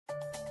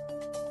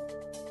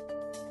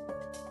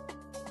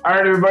All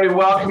right, everybody,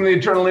 welcome to the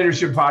Eternal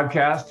Leadership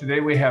Podcast.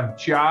 Today we have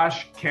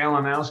Josh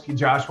Kalinowski.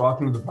 Josh,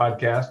 welcome to the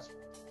podcast.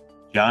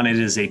 John, it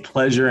is a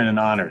pleasure and an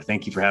honor.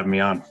 Thank you for having me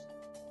on.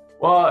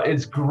 Well,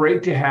 it's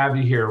great to have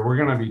you here. We're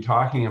going to be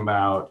talking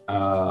about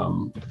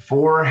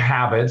 4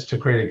 habits to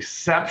create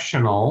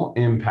exceptional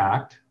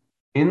impact,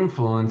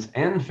 influence,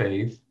 and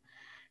faith.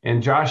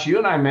 And Josh, you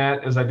and I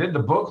met as I did the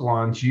book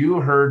launch.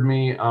 You heard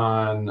me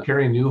on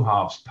Carey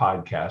Nieuwhof's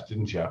podcast,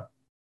 didn't you?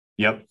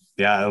 Yep.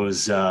 Yeah, it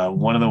was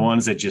one of the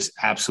ones that just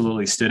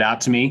absolutely stood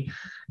out to me.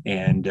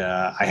 And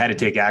I had to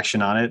take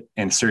action on it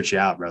and search you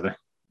out, brother.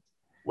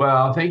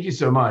 Well, thank you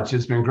so much.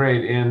 It's been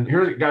great. And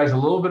here, guys, a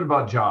little bit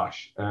about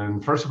Josh.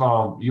 And first of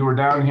all, you were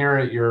down here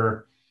at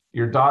your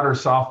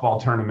daughter's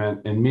softball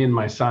tournament, and me and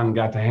my son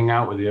got to hang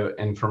out with you.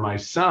 And for my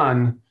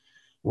son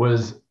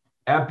was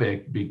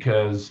epic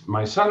because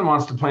my son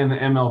wants to play in the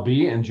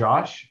MLB, and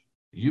Josh,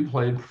 you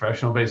played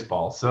professional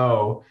baseball.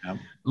 So yep.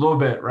 A little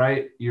bit,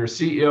 right? You're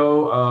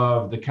CEO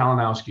of the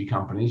Kalinowski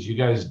companies. You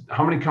guys,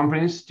 how many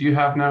companies do you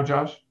have now,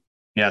 Josh?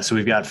 Yeah, so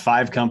we've got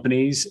 5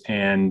 companies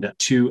and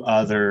 2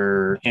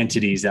 other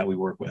entities that we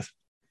work with.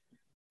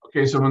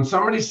 Okay, so when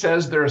somebody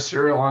says they're a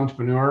serial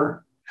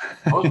entrepreneur,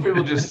 most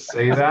people just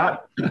say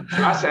that.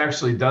 Josh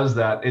actually does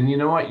that. And you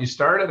know what? You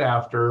started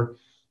after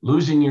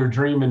losing your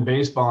dream in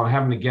baseball and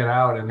having to get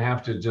out and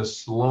have to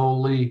just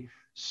slowly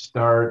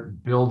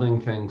start building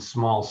things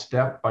small,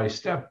 step by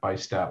step by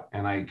step.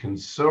 And I can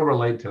so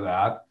relate to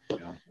that.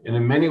 Yeah. And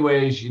in many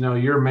ways,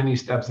 you're many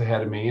steps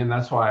ahead of me. And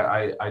that's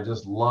why I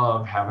just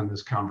love having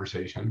this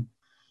conversation.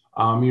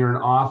 You're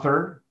an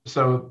author.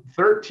 So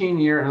 13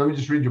 years, and let me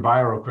just read your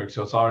bio real quick.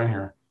 So it's all in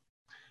here.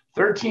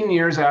 13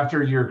 years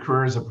after your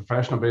career as a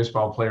professional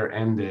baseball player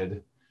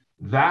ended,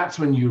 that's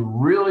when you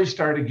really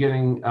started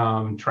getting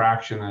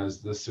traction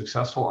as the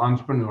successful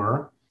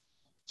entrepreneur.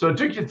 So it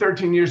took you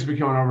 13 years to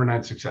become an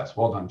overnight success.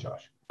 Well done,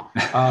 Josh.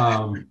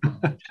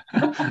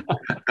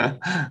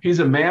 He's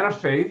a man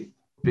of faith,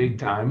 big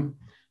time.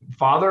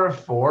 Father of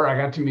 4. I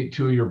got to meet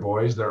 2 of your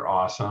boys. They're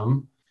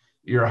awesome.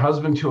 You're a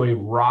husband to a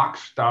rock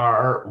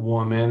star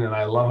woman, and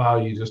I love how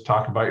you just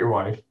talk about your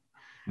wife.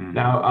 Mm-hmm.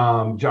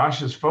 Now,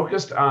 Josh is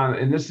focused on,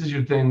 and this is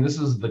your thing, this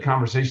is the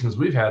conversations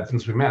we've had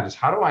since we met, is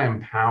how do I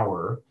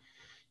empower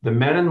the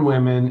men and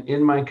women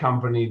in my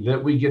company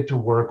that we get to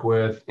work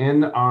with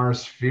in our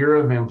sphere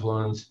of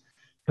influence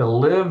to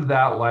live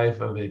that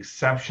life of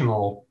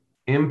exceptional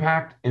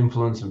impact,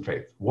 influence, and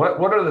faith.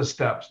 What are the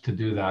steps to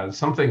do that? It's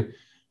something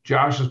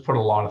Josh has put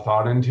a lot of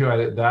thought into.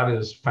 That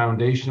is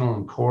foundational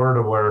and core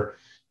to where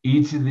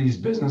each of these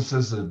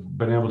businesses have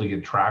been able to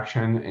get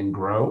traction and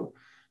grow.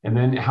 And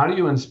then how do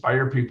you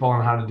inspire people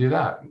on how to do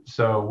that?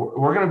 So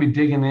we're going to be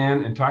digging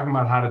in and talking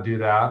about how to do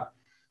that.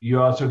 You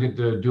also get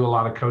to do a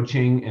lot of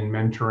coaching and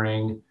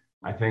mentoring,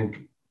 I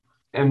think.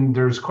 And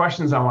there's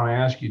questions I want to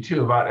ask you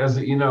too about, as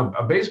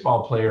a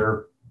baseball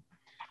player,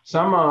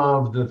 some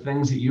of the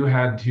things that you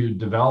had to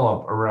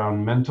develop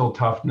around mental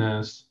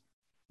toughness,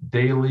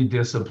 daily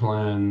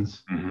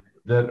disciplines mm-hmm.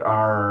 that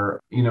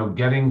are,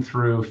 getting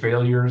through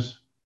failures,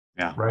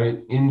 yeah.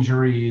 right?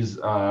 Injuries,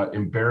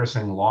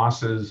 embarrassing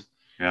losses,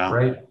 yeah.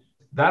 right?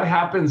 That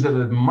happens at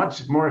a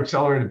much more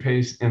accelerated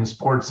pace in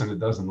sports than it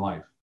does in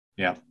life.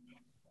 Yeah.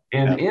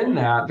 And in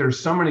that, there's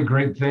so many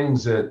great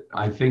things that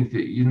I think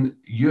that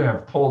you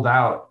have pulled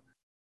out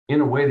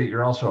in a way that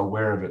you're also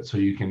aware of it, so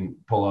you can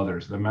pull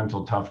others, the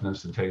mental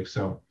toughness to take.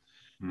 So,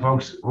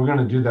 folks, we're going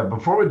to do that.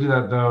 Before we do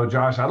that, though,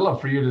 Josh, I'd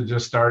love for you to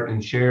just start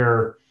and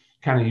share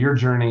kind of your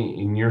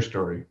journey and your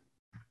story.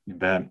 You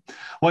bet.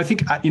 Well, I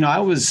think, I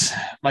was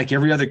like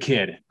every other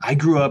kid. I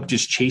grew up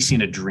just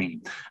chasing a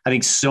dream. I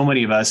think so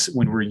many of us,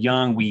 when we're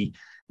young,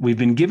 we've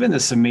been given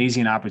this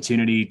amazing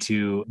opportunity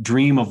to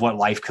dream of what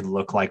life could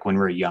look like when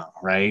we're young,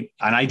 right?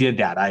 And I did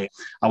that. I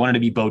wanted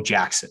to be Bo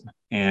Jackson.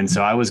 And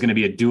so I was going to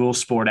be a dual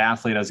sport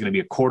athlete. I was going to be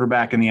a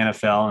quarterback in the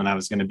NFL, and I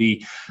was going to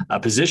be a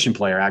position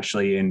player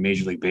actually in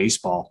Major League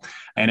Baseball.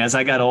 And as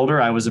I got older,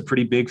 I was a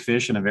pretty big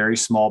fish in a very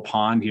small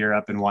pond here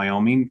up in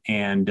Wyoming.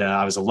 And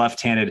I was a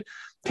left-handed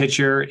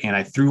pitcher, and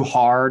I threw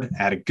hard,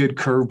 had a good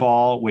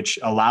curveball, which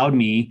allowed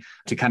me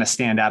to kind of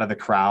stand out of the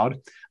crowd.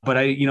 But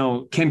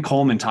Ken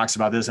Coleman talks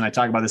about this, and I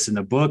talk about this in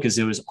the book, is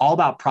it was all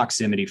about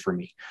proximity for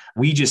me.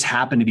 We just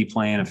happened to be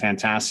playing a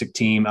fantastic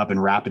team up in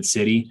Rapid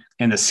City,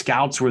 and the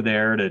scouts were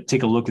there to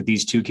take a look at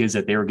these 2 kids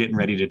that they were getting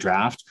ready to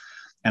draft.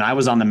 And I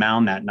was on the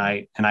mound that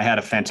night, and I had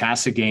a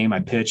fantastic game. I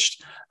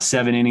pitched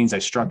 7 innings. I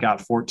struck out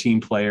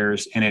 14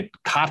 players, and it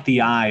caught the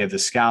eye of the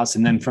scouts.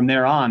 And then from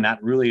there on,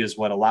 that really is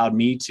what allowed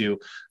me to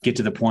get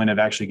to the point of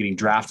actually getting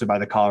drafted by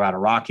the Colorado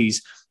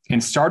Rockies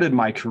and started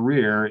my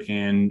career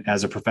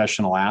as a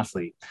professional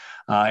athlete.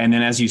 And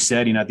then, as you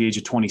said, at the age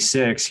of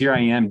 26, here I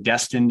am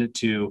destined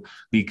to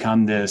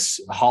become this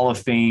Hall of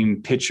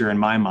Fame pitcher in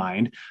my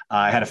mind.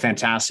 I had a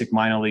fantastic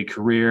minor league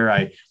career.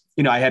 I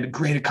had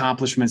great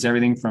accomplishments,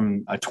 everything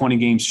from a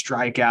 20-game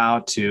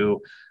strikeout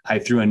to I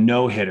threw a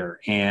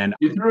no-hitter. And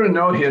you threw a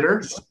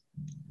no-hitter?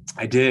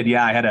 I did.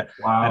 Yeah. I had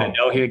a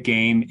no-hit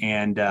game,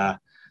 and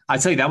I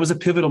tell you, that was a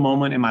pivotal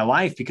moment in my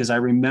life because I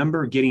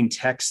remember getting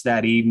texts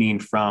that evening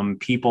from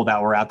people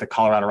that were at the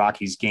Colorado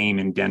Rockies game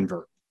in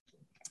Denver.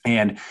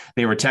 And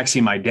they were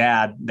texting my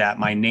dad that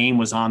my name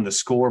was on the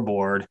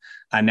scoreboard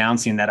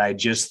announcing that I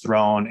just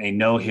thrown a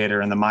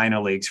no-hitter in the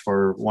minor leagues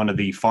for one of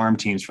the farm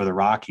teams for the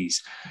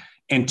Rockies.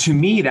 And to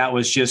me, that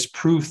was just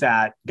proof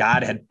that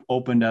God had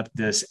opened up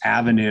this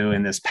avenue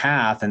and this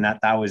path and that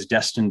I was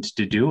destined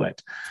to do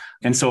it.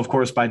 And so, of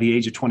course, by the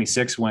age of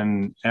 26,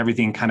 when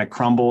everything kind of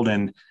crumbled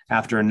and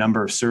after a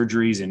number of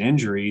surgeries and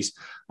injuries,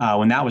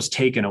 when that was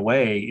taken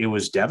away, it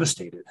was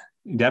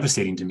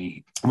devastating to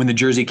me. When the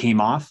jersey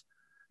came off,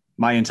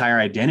 my entire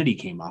identity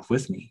came off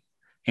with me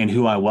and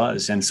who I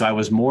was. And so I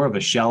was more of a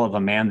shell of a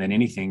man than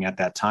anything at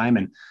that time.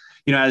 And,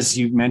 as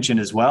you mentioned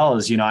as well,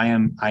 as, I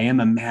am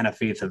a man of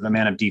faith, a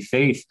man of deep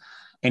faith.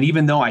 And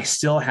even though I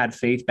still had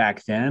faith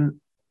back then,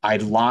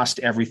 I'd lost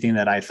everything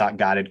that I thought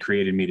God had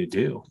created me to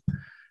do.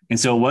 And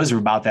so it was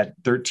about that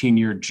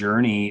 13-year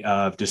journey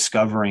of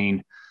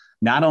discovering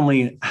not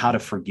only how to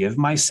forgive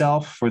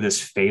myself for this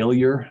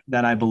failure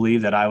that I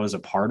believe that I was a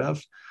part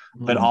of,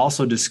 but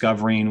also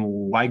discovering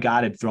why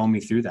God had thrown me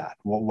through that.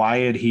 Why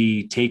had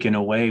he taken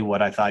away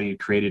what I thought he had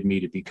created me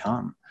to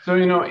become? So,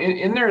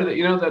 in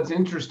there, that's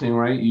interesting,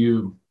 right?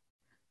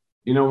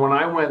 When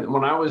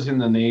I was in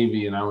the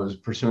Navy and I was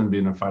pursuing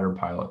being a fighter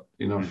pilot,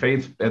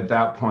 faith at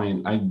that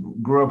point, I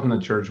grew up in the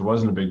church. It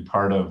wasn't a big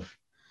part of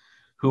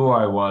who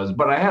I was,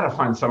 but I had to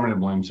find somebody to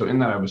blame. So in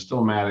that, I was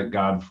still mad at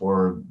God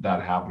for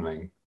that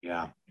happening.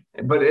 Yeah.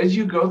 But as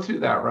you go through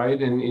that,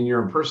 right, and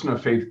you're a person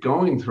of faith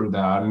going through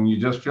that, and you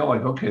just feel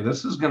like, okay,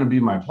 this is going to be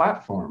my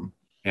platform.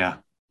 Yeah.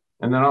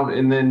 And then how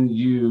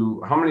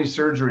many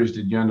surgeries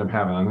did you end up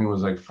having? I think it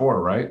was like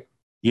 4, right?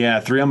 Yeah,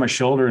 3 on my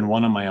shoulder and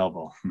 1 on my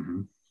elbow.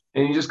 Mm-hmm.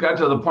 And you just got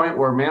to the point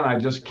where, man, I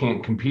just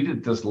can't compete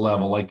at this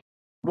level. Like,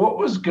 what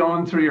was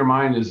going through your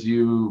mind as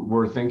you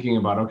were thinking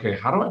about, okay,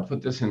 how do I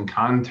put this in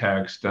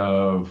context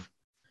of,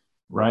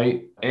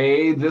 right?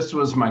 This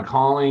was my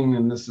calling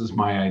and this is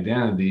my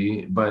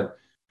identity, but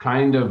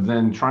kind of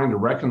then trying to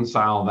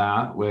reconcile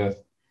that with,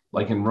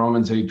 like in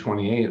Romans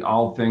 8:28,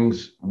 all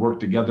things work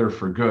together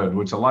for good,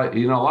 which a lot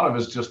of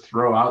us just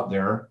throw out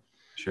there.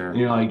 Sure. And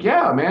you're like,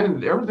 yeah,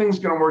 man, everything's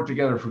going to work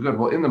together for good.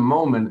 Well, in the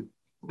moment,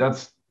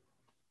 that's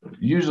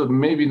usually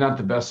maybe not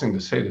the best thing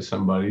to say to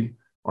somebody,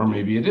 or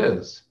maybe it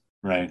is.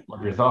 Right. What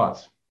are your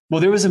thoughts?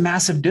 Well, there was a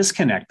massive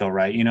disconnect though,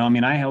 right?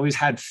 I always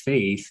had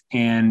faith,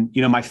 and,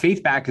 my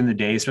faith back in the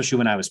day, especially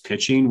when I was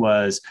pitching,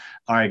 was,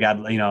 all right, God,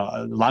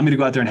 allow me to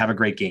go out there and have a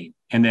great game.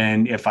 And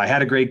then if I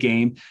had a great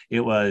game,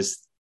 it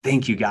was,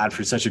 thank you, God,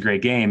 for such a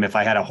great game. If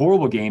I had a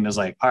horrible game, it was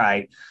like, all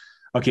right,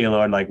 okay,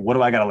 Lord, like, what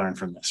do I got to learn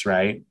from this?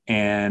 Right.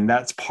 And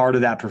that's part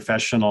of that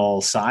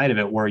professional side of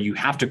it, where you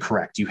have to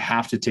correct, you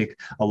have to take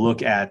a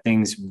look at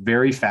things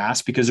very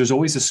fast, because there's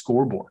always a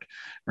scoreboard,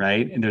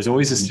 right? And there's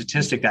always a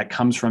statistic that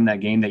comes from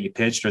that game that you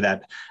pitched, or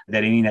that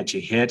inning that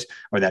you hit,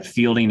 or that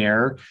fielding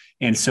error.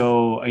 And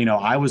so,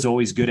 I was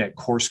always good at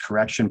course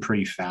correction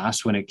pretty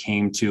fast when it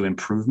came to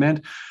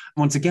improvement.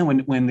 Once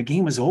again, when the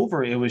game was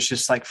over, it was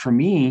just like, for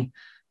me,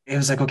 it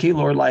was like, okay,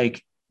 Lord,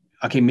 like,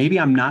 okay, maybe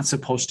I'm not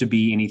supposed to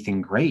be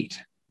anything great.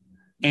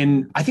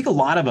 And I think a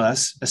lot of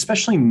us,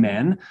 especially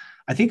men,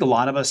 I think a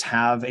lot of us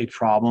have a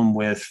problem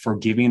with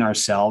forgiving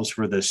ourselves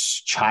for the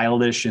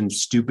childish and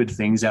stupid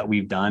things that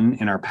we've done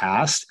in our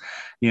past,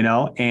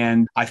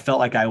 and I felt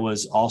like I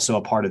was also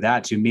a part of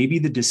that too. Maybe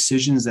the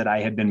decisions that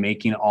I had been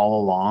making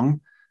all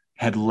along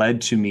had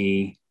led to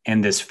me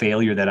and this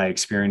failure that I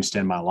experienced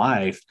in my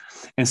life.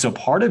 And so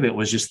part of it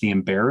was just the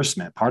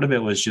embarrassment. Part of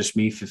it was just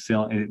me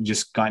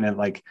just kind of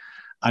like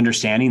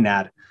understanding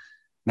that,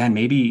 man,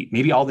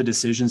 maybe all the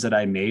decisions that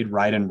I made,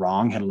 right and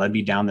wrong, had led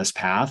me down this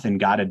path, and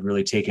God had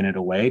really taken it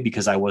away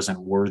because I wasn't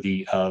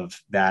worthy of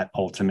that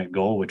ultimate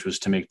goal, which was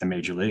to make the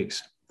major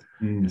leagues.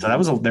 Mm-hmm. So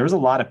there was a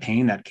lot of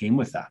pain that came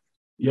with that.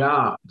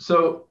 Yeah.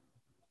 So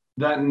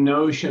that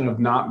notion of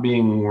not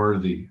being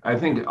worthy, I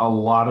think a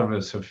lot of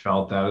us have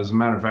felt that. As a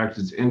matter of fact,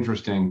 it's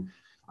interesting.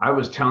 I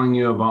was telling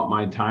you about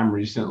my time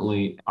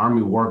recently,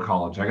 Army War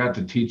College. I got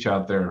to teach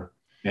out there.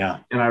 Yeah.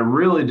 And I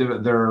really did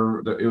it there.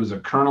 It was a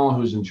colonel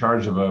who's in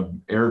charge of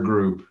an air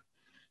group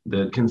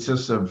that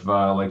consists of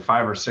like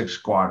 5 or 6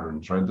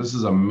 squadrons, right? This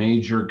is a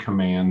major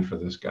command for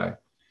this guy.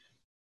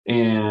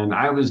 And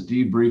I was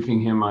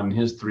debriefing him on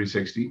his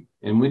 360.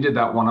 And we did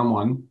that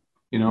one-on-one,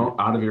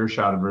 out of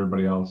earshot of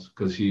everybody else,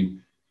 because it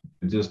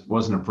just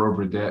wasn't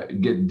appropriate to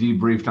get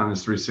debriefed on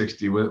his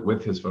 360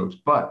 with his folks.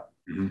 But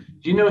do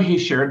you know he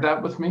shared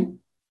that with me?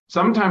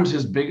 Sometimes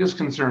his biggest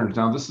concerns,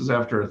 now this is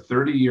after a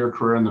 30-year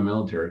career in the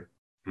military,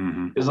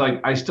 is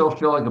like, I still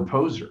feel like a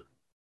poser.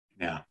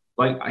 Yeah.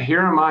 Like,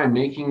 here am I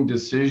making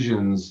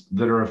decisions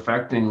that are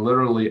affecting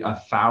literally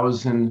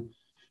 1,000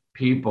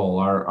 people,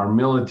 our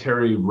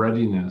military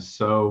readiness.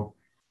 So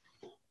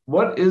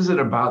what is it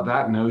about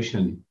that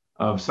notion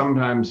of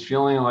sometimes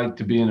feeling like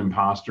to be an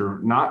imposter,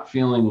 not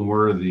feeling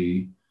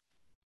worthy?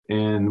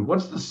 And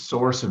what's the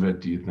source of it,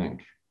 do you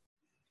think?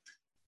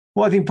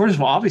 Well, I think, first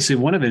of all, obviously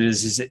one of it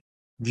is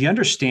the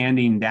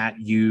understanding that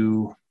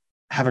you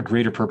have a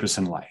greater purpose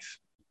in life.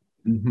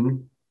 Mm-hmm.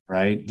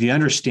 right? The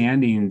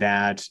understanding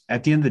that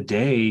at the end of the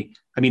day,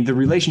 I mean, the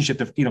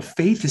relationship,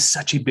 faith is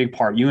such a big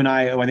part. You and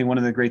I think one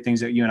of the great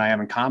things that you and I have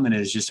in common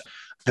is just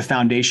the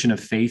foundation of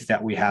faith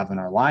that we have in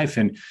our life.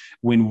 And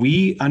when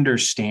we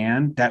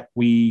understand that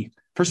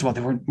first of all,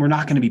 that we're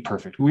not going to be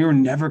perfect. We were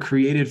never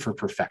created for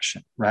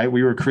perfection, right?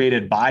 We were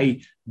created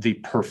by the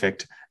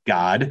perfect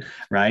God,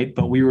 right?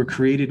 But we were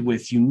created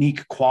with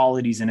unique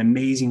qualities and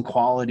amazing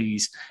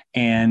qualities.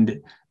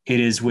 And it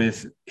is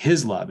with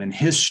his love and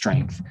his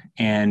strength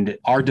and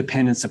our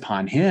dependence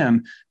upon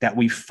him that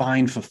we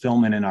find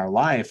fulfillment in our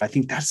life. I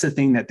think that's the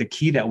thing, that the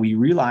key that we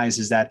realize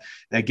is that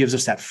gives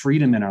us that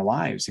freedom in our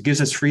lives. It gives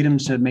us freedom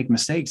to make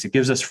mistakes. It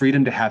gives us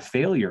freedom to have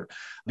failure,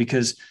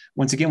 because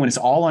once again, when it's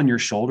all on your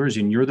shoulders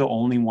and you're the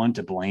only one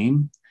to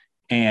blame,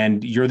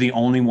 and you're the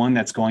only one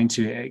that's going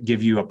to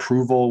give you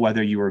approval,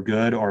 whether you are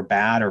good or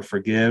bad or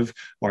forgive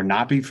or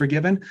not be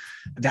forgiven,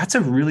 that's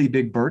a really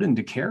big burden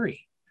to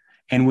carry.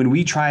 And when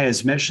we try,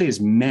 especially as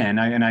men,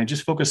 and I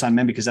just focus on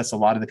men because that's a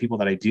lot of the people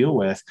that I deal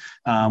with,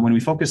 when we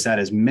focus that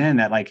as men,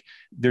 that like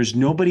there's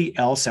nobody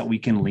else that we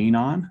can lean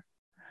on,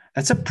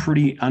 that's a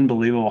pretty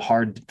unbelievable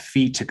hard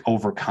feat to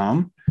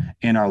overcome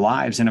in our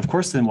lives. And of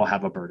course, then we'll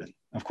have a burden.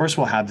 Of course,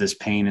 we'll have this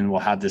pain and we'll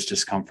have this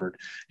discomfort.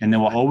 And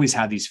then we'll always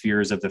have these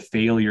fears of the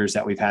failures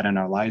that we've had in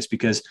our lives,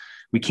 because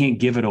we can't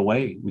give it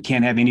away. We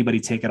can't have anybody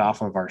take it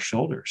off of our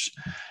shoulders.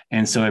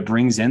 And so it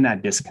brings in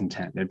that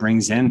discontent. It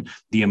brings in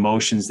the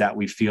emotions that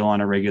we feel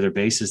on a regular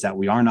basis, that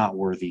we are not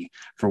worthy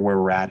for where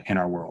we're at in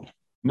our world.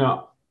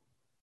 No,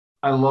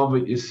 I love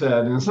what you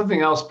said. And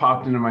something else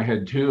popped into my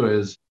head too,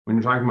 is when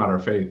you're talking about our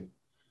faith,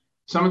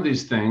 some of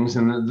these things,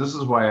 and this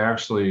is why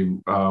actually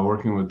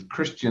working with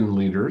Christian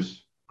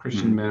leaders,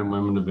 Christian men and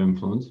women of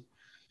influence,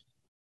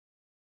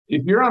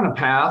 if you're on a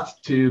path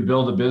to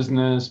build a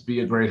business,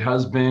 be a great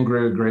husband,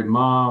 great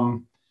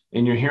mom,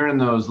 and you're hearing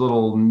those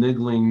little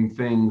niggling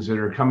things that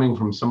are coming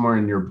from somewhere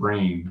in your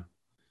brain,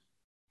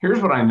 here's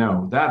what I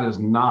know. That is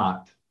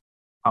not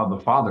how the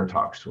Father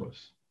talks to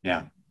us.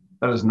 Yeah.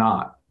 That is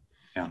not.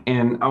 Yeah.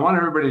 And I want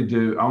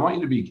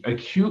you to be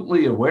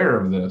acutely aware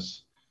of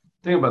this.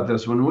 Think about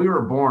this. When we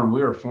were born,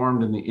 we were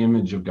formed in the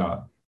image of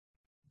God,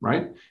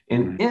 right?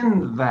 And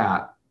in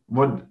that,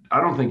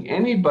 I don't think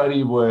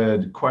anybody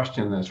would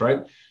question this,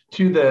 right?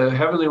 To the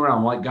heavenly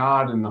realm, like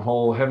God and the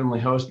whole heavenly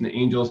host and the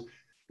angels,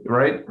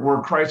 right?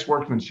 We're Christ's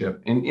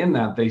workmanship. And in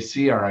that, they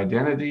see our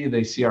identity.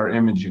 They see our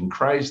image in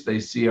Christ. They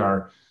see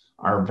our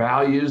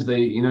values.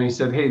 He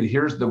said, hey,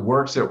 here's the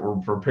works that were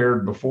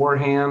prepared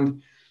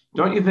beforehand.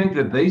 Don't you think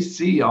that they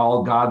see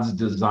all God's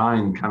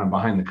design kind of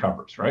behind the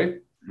covers, right?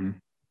 Mm-hmm.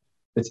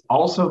 It's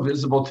also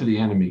visible to the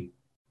enemy.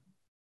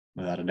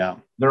 Without a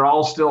doubt. They're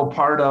all still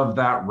part of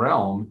that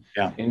realm.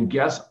 Yeah. And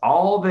guess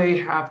all they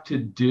have to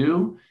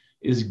do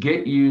is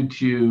get you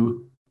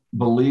to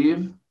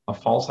believe a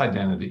false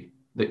identity,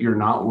 that you're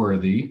not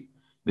worthy,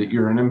 that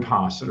you're an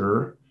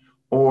imposter,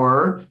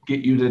 or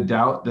get you to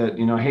doubt that,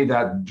 hey,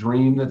 that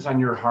dream that's on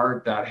your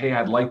heart, that, hey,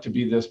 I'd like to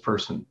be this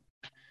person,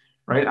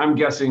 right? I'm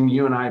guessing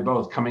you and I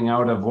both, coming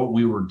out of what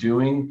we were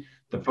doing,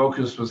 the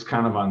focus was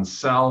kind of on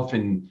self,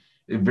 and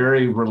it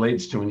very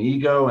relates to an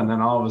ego. And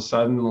then all of a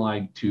sudden,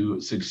 like,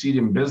 to succeed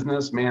in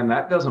business, man,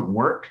 that doesn't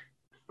work,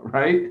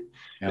 right?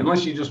 Yep.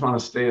 Unless you just want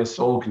to stay a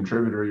sole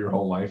contributor your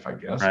whole life, I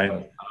guess.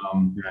 Right.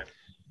 But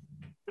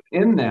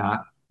in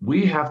that,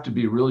 we have to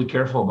be really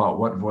careful about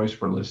what voice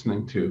we're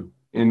listening to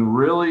and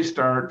really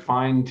start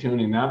fine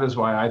tuning. That is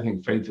why I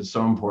think faith is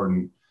so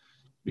important,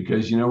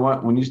 because you know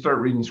what, when you start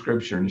reading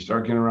scripture and you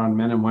start getting around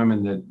men and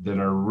women that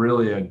are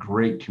really a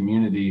great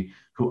community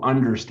who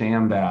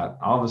understand that,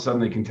 all of a sudden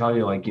they can tell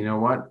you, like, you know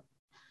what,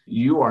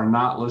 you are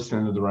not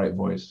listening to the right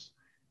voice.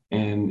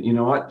 And you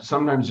know what,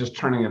 sometimes just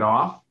turning it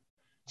off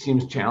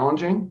seems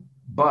challenging,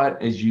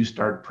 but as you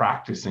start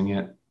practicing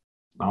it,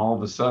 all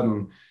of a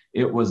sudden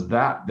it was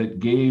that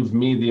gave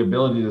me the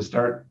ability to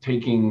start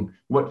taking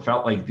what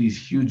felt like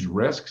these huge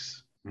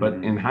risks, but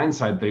in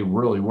hindsight, they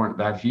really weren't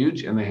that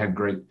huge, and they had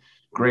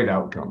great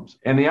outcomes.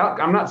 And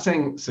I'm not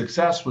saying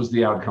success was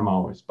the outcome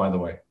always, by the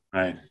way.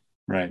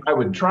 Right. I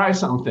would try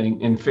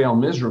something and fail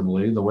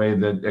miserably the way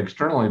that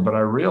externally, but I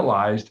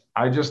realized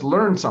I just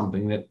learned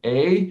something, that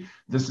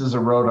this is a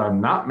road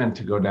I'm not meant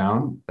to go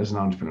down as an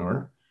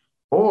entrepreneur,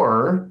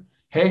 or,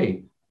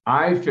 hey,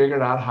 I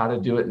figured out how to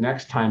do it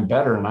next time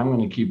better, and I'm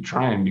going to keep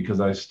trying because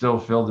I still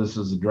feel this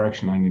is the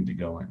direction I need to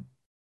go in.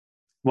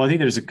 Well, I think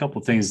there's a couple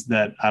of things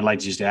that I'd like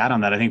to just add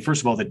on that. I think,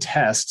 first of all, the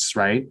tests,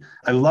 right?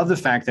 I love the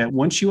fact that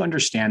once you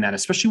understand that,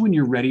 especially when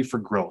you're ready for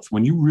growth,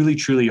 when you really,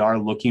 truly are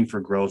looking for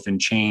growth and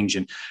change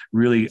and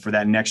really for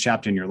that next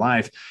chapter in your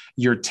life,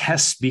 your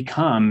tests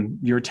become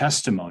your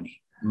testimony.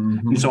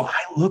 And so I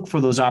look for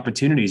those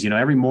opportunities.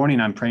 Every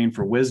morning I'm praying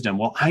for wisdom.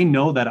 Well, I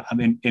know that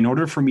in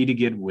order for me to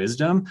get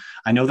wisdom,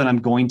 I know that I'm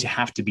going to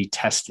have to be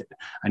tested.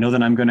 I know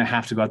that I'm going to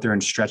have to go out there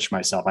and stretch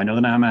myself. I know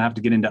that I'm going to have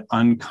to get into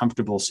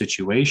uncomfortable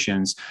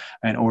situations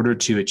in order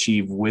to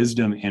achieve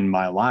wisdom in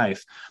my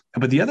life.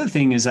 But the other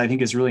thing is, I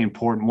think is really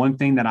important. One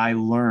thing that I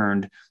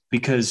learned,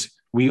 because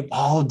We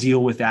all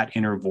deal with that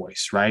inner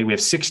voice, right? We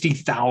have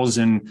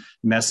 60,000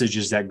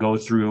 messages that go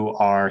through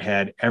our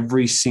head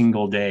every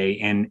single day,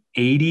 and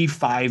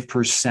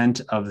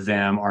 85% of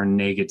them are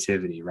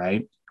negativity,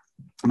 right?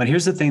 But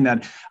here's the thing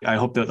that I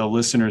hope that the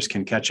listeners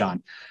can catch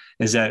on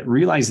is that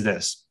realize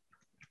this,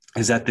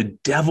 is that the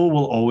devil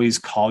will always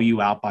call you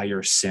out by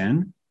your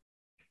sin,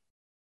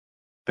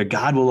 but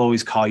God will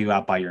always call you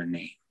out by your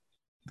name.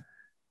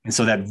 And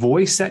so that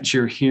voice that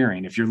you're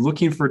hearing, if you're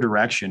looking for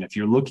direction, if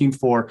you're looking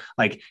for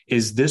like,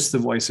 is this the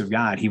voice of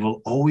God? He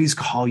will always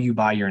call you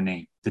by your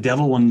name. The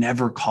devil will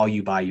never call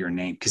you by your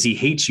name because he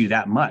hates you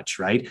that much,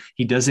 right?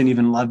 He doesn't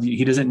even love you.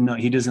 He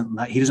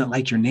doesn't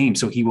like your name.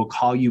 So he will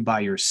call you by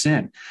your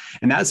sin.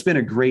 And that's been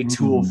a great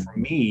tool for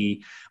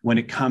me when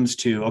it comes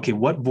to, okay,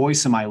 what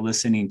voice am I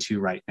listening to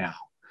right now?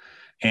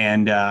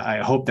 And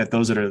I hope that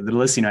those that are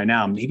listening right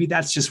now, maybe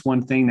that's just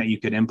one thing that you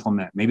could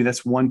implement. Maybe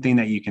that's one thing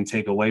that you can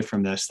take away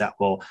from this that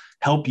will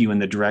help you in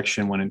the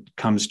direction when it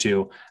comes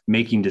to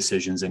making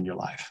decisions in your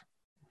life.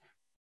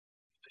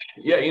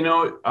 Yeah, you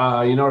know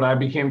what I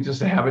became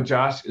just a habit,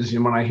 Josh, is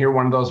when I hear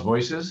one of those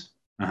voices,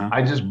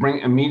 I just bring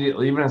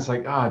immediately, even it's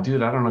like,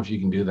 dude, I don't know if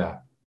you can do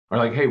that. Or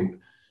like, hey,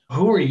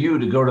 who are you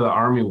to go to the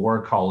Army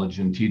War College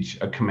and teach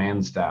a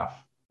command staff?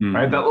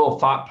 Right? That little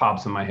thought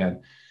pops in my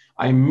head.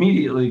 I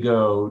immediately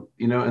go,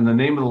 in the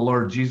name of the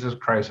Lord Jesus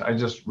Christ, I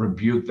just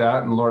rebuke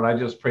that. And Lord, I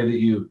just pray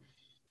that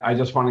I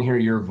just want to hear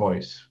your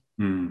voice.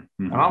 And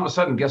all of a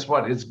sudden, guess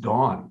what? It's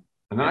gone.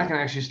 And then I can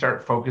actually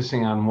start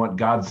focusing on what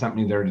God sent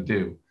me there to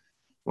do,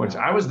 which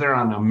I was there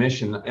on a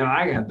mission. And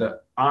I had the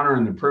honor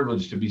and the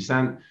privilege to be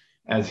sent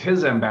as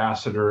his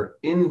ambassador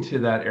into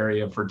that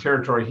area for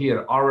territory he had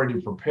already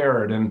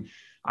prepared. And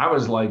I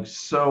was like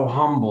so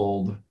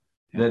humbled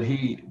that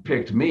he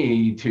picked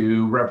me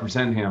to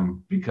represent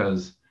him,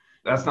 because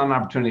that's not an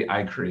opportunity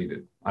I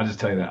created. I'll just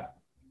tell you that.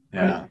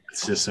 Yeah, right?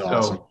 It's just so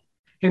awesome.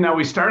 Hey, now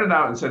we started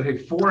out and said, hey,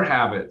 4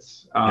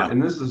 habits.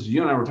 And this is,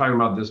 you and I were talking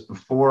about this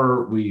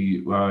before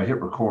we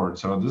hit record.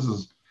 So this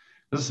is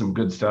some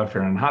good stuff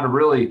here on how to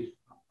really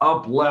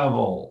up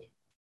level,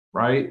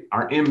 right?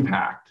 Our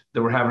impact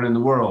that we're having in the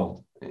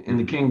world, in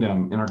the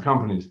kingdom, in our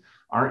companies,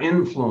 our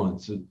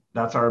influence.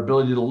 That's our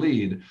ability to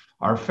lead,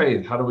 our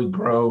faith. How do we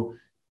grow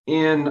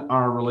in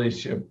our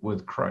relationship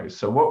with Christ?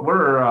 So what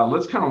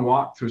let's kind of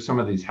walk through some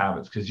of these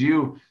habits, because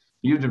you've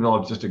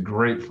developed just a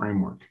great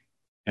framework.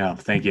 Yeah,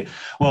 thank you.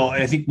 Well,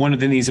 I think one of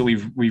the things that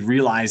we've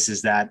realized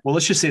is that, well,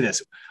 let's just say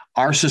this: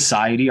 our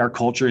society, our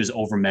culture is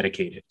over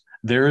medicated.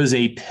 There is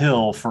a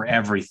pill for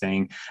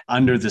everything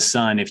under the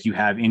sun if you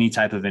have any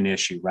type of an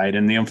issue, right?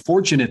 And the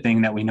unfortunate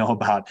thing that we know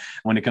about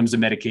when it comes to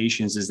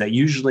medications is that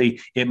usually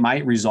it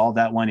might resolve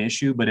that one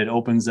issue, but it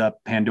opens up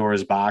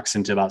Pandora's box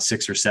into about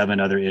 6 or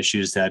 7 other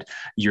issues that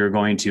you're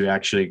going to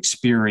actually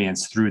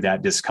experience through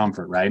that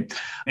discomfort, right?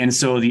 And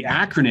so the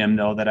acronym,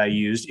 though, that I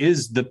used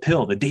is the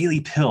pill, the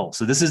daily pill.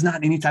 So this is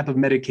not any type of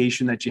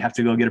medication that you have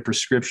to go get a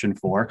prescription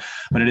for,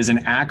 but it is an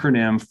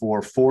acronym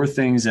for 4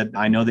 things that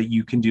I know that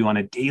you can do on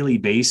a daily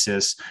basis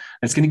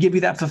that's going to give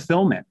you that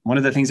fulfillment. One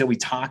of the things that we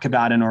talk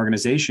about in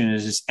organization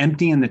is just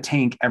emptying the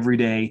tank every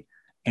day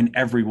in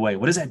every way.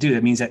 What does that do?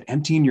 That means that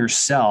emptying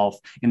yourself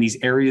in these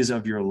areas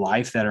of your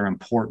life that are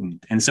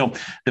important. And so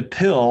the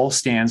pill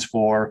stands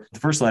for, the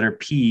first letter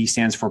P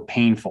stands for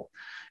painful.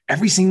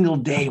 Every single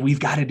day, we've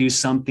got to do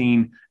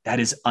something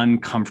that is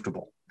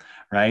uncomfortable,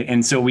 right?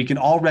 And so we can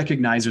all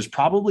recognize there's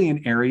probably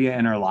an area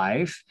in our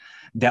life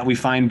that we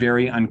find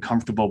very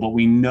uncomfortable, but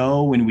we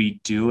know when we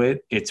do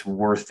it, it's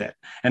worth it.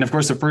 And of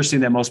course, the first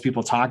thing that most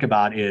people talk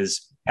about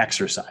is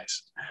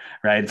exercise,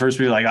 right? First,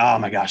 we're like, oh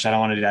my gosh, I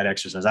don't want to do that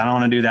exercise. I don't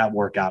want to do that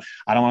workout.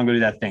 I don't want to go do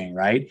that thing,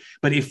 right?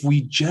 But if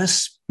we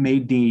just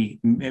made the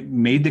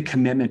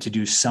commitment to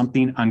do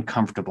something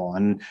uncomfortable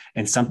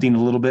and something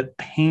a little bit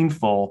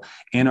painful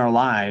in our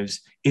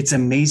lives, it's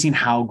amazing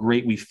how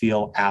great we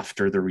feel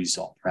after the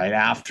result, right?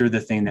 After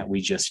the thing that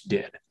we just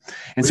did.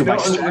 And so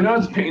I know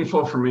it's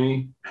painful for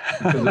me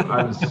because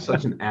I was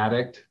such an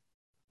addict,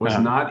 was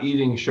not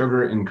eating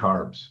sugar and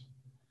carbs.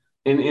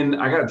 And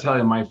I got to tell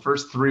you, my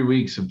first 3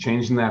 weeks of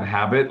changing that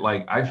habit,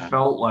 like I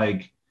felt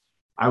like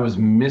I was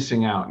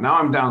missing out. Now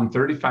I'm down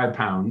 35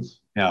 pounds.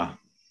 Yeah.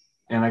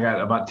 And I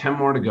got about 10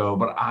 more to go,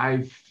 but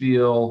I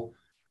feel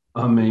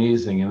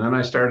amazing. And then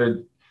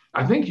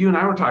I think you and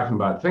I were talking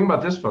about it. Think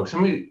about this, folks.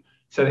 Somebody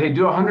said, hey,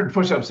 do 100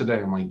 push-ups a day.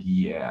 I'm like,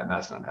 yeah,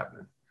 that's not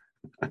happening.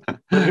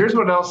 But here's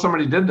what else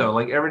somebody did, though.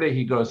 Like every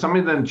day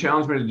somebody then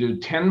challenged me to do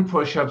 10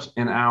 push-ups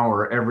an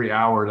hour every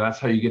hour. That's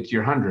how you get to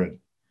your 100.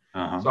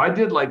 So I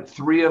did like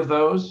 3 of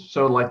those.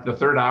 So like the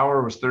third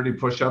hour was 30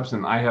 push-ups,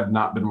 and I have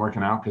not been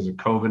working out because of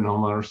COVID and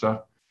all that other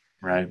stuff.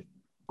 Right.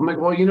 I'm like,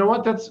 well, you know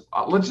what?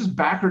 Let's just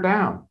back her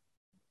down,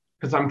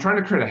 because I'm trying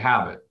to create a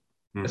habit.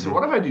 So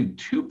what if I do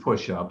 2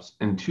 push-ups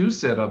and 2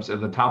 sit-ups at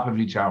the top of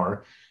each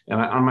hour?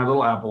 And on my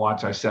little Apple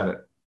Watch, I set it.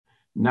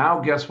 Now,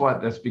 guess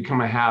what? That's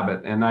become a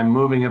habit, and I'm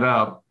moving it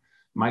up.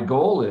 My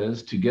goal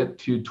is to get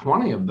to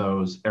 20 of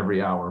those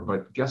every hour.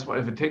 But guess what?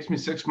 If it takes me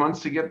 6 months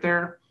to get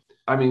there,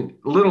 I mean,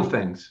 little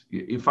things.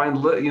 You find,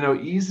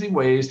 easy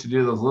ways to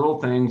do those little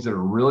things that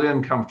are really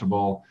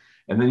uncomfortable.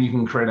 And then you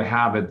can create a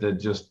habit that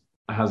just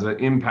has an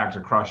impact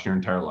across your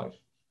entire life.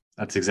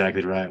 That's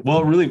exactly right.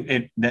 Well,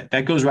 really,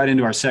 that goes right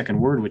into our second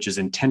word, which is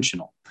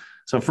intentional.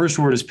 So first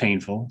word is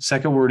painful.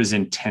 Second word is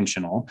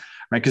intentional,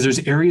 right? Because there's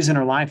areas in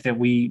our life that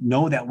we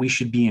know that we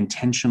should be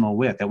intentional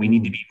with, that we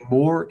need to be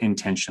more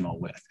intentional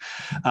with.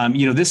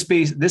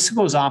 This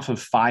goes off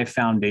of 5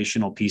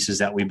 foundational pieces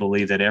that we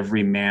believe that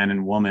every man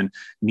and woman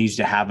needs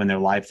to have in their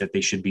life that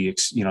they should be,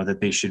 that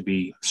they should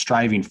be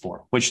striving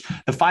for, which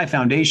the 5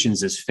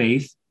 foundations is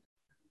faith,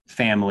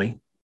 family,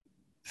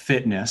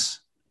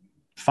 fitness,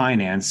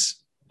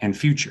 finance, and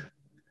future.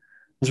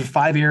 Those are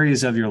 5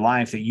 areas of your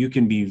life that you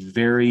can be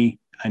very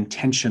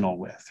intentional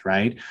with,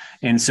 right?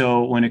 And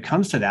so when it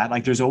comes to that,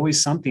 like there's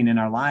always something in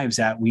our lives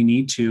that we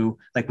need to,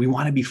 like we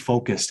want to be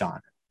focused on,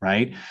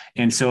 right?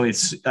 And so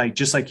it's like,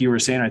 just like you were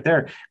saying right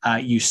there,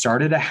 you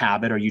started a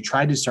habit or you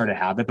tried to start a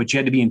habit, but you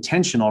had to be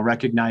intentional,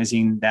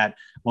 recognizing that,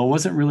 well, it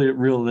wasn't really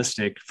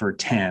realistic for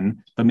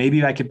 10, but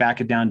maybe I could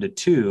back it down to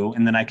 2,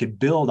 and then I could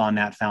build on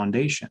that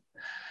foundation.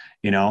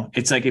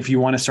 It's like, if you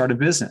want to start a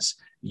business,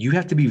 you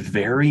have to be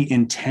very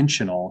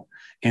intentional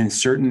in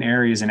certain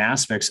areas and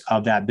aspects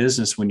of that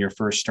business when you're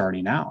first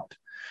starting out.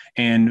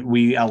 And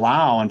we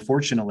allow,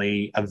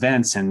 unfortunately,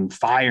 events and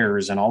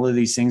fires and all of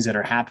these things that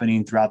are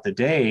happening throughout the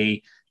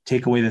day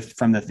take away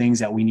from the things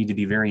that we need to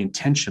be very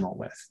intentional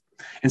with.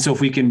 And so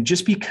if we can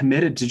just be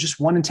committed to just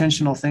one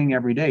intentional thing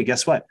every day,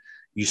 guess what?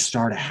 You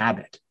start a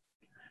habit,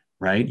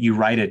 right? You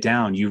write it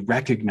down, you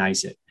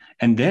recognize it.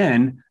 And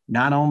then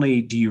not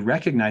only do you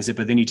recognize it,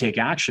 but then you take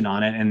action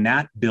on it. And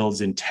that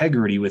builds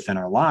integrity within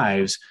our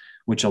lives,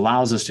 which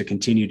allows us to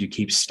continue to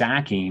keep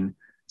stacking.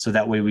 So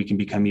that way we can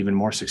become even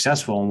more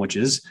successful, which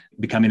is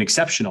becoming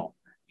exceptional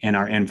in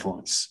our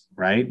influence,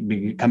 right?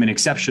 Becoming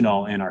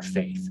exceptional in our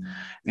faith.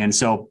 And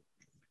so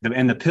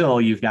in the pill,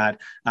 you've got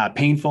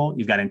painful,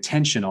 you've got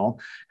intentional.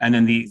 And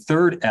then the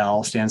third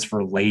L stands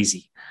for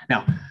lazy.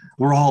 Now,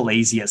 we're all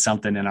lazy at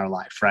something in our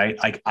life, right?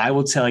 Like I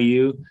will tell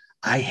you,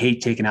 I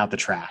hate taking out the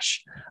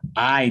trash.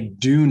 I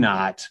do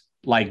not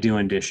like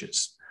doing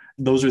dishes.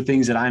 Those are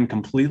things that I'm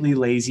completely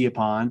lazy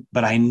upon,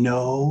 but I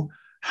know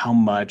how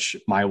much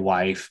my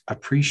wife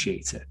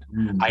appreciates it.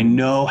 Mm-hmm. I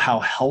know how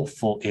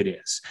helpful it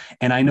is.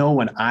 And I know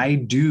when I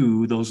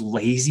do those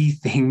lazy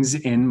things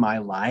in my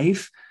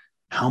life,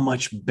 how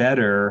much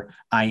better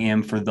I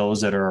am for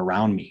those that are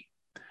around me.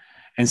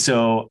 And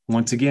so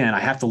once again, I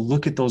have to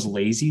look at those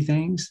lazy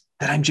things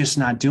that I'm just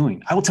not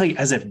doing. I will tell you,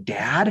 as a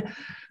dad,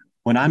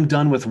 when I'm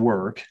done with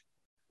work,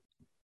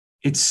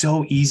 it's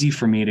so easy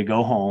for me to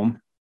go home,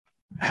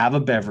 have a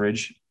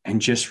beverage,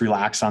 and just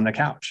relax on the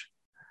couch.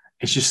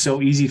 It's just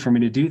so easy for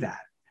me to do that.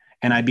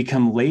 And I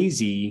become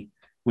lazy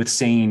with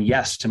saying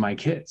yes to my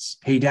kids.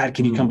 Hey, Dad,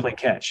 can you come play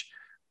catch?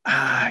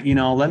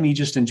 Let me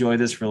just enjoy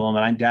this for a little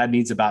bit. Dad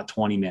needs about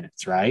 20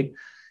 minutes, right?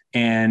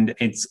 And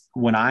it's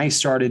when I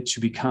started to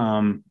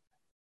become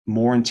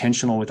more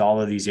intentional with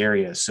all of these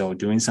areas. So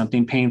doing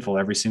something painful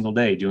every single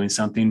day, doing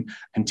something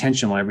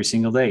intentional every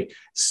single day,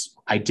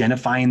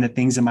 identifying the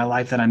things in my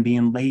life that I'm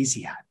being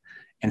lazy at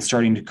and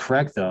starting to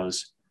correct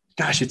those.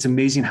 Gosh, it's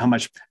amazing how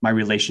much my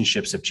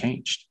relationships have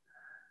changed.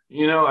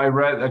 I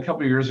read a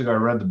couple of years ago, I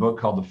read the book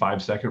called The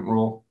 5-Second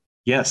Rule.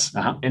 Yes.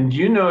 Uh-huh. And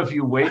if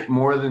you wait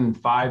more than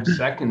 5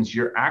 seconds,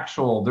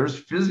 there's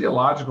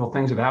physiological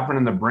things that happen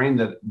in the brain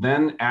that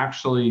then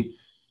actually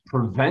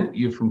prevent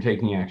you from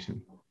taking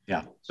action.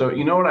 Yeah. So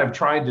what I've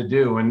tried to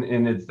do,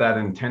 and it's that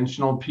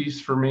intentional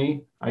piece for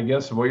me, I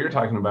guess, of what you're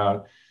talking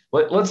about.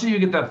 Let's say you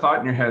get that thought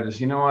in your head is,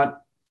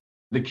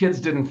 the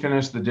kids didn't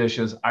finish the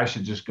dishes. I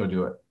should just go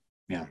do it.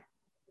 Yeah.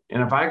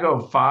 And if I go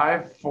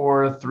 5,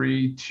 4,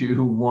 3,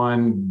 2,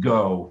 1,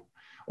 go,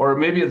 or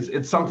maybe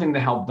it's something to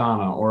help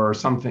Donna or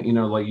something,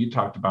 like you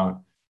talked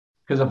about,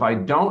 because if I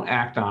don't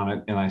act on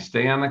it and I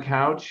stay on the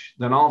couch,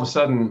 then all of a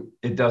sudden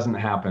it doesn't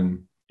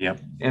happen. Yep.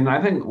 And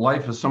I think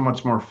life is so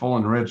much more full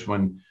and rich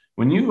when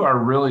you are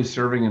really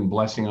serving and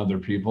blessing other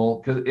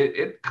people, because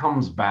it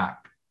comes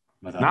back,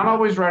 not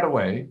always right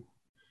away,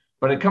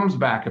 but it comes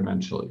back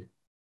eventually.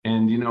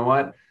 And you know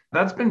what?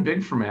 That's been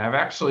big for me. I've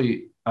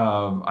actually,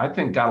 I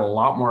think, got a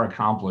lot more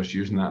accomplished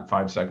using that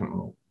 5-second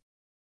rule.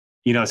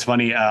 It's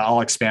funny.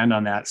 I'll expand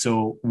on that.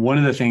 So one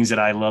of the things that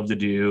I love to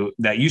do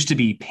that used to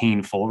be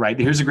painful, right?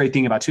 Here's a great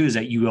thing about too, is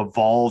that you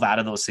evolve out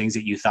of those things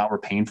that you thought were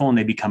painful and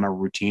they become a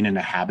routine and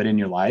a habit in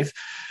your life.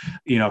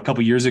 A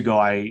couple of years ago,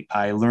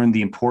 I learned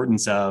the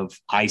importance of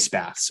ice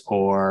baths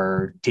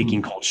or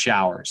taking cold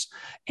showers,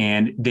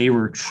 and they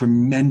were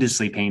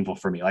tremendously painful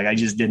for me. Like I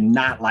just did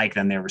not like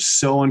them. They were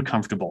so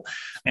uncomfortable.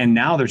 And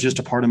now they're just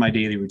a part of my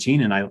daily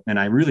routine. And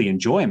I really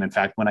enjoy them. In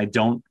fact, when I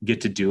don't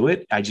get to do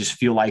it, I just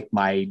feel like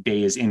my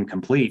day is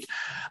incomplete.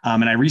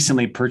 And I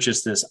recently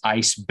purchased this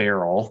ice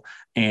barrel.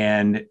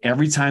 And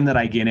every time that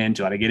I get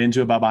into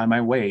it about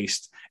my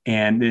waist.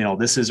 And,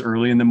 this is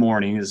early in the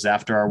morning, this is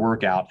after our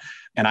workout.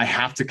 and I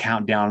have to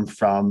count down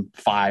from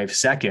 5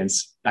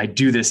 seconds. I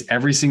do this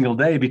every single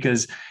day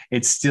because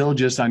it's still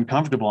just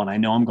uncomfortable. And I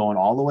know I'm going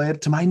all the way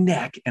up to my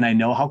neck, and I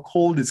know how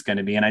cold it's going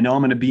to be. And I know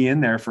I'm going to be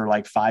in there for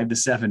like 5 to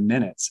 7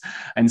 minutes.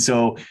 And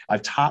so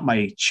I've taught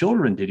my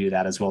children to do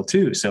that as well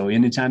too. So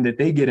anytime that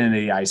they get into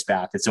the ice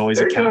bath, it's always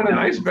They're doing an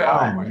ice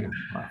bath. Oh, man.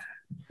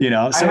 So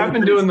I have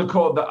been doing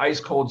the ice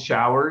cold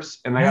showers.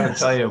 And I got to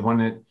tell you, when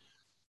it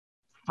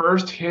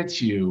first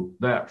hits you,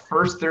 that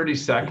first 30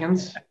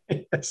 seconds,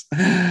 yes.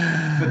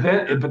 but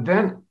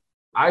then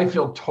I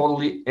feel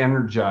totally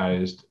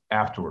energized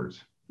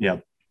afterwards.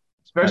 Yep.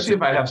 Especially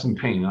if I have some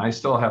pain. I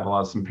still have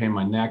some pain in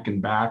my neck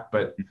and back,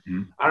 but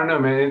I don't know,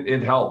 man,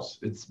 it helps.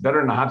 It's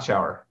better than a hot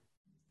shower.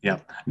 Yeah.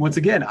 Once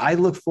again, I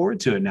look forward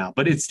to it now,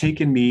 but it's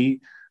taken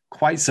me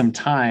quite some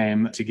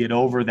time to get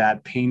over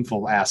that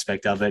painful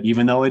aspect of it,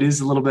 even though it is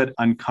a little bit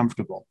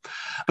uncomfortable.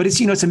 But it's,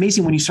 it's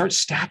amazing when you start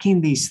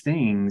stacking these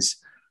things,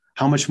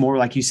 how much more,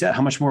 like you said,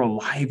 how much more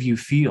alive you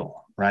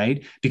feel,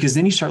 right? Because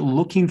then you start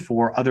looking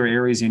for other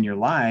areas in your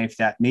life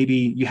that maybe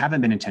you haven't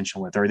been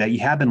intentional with or that you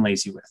have been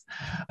lazy with.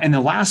 And the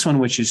last one,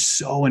 which is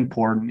so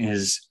important,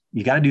 is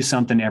you got to do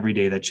something every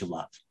day that you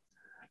love.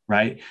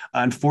 Right.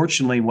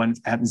 Unfortunately, what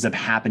ends up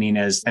happening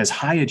as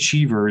high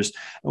achievers,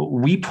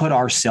 we put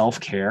our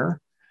self-care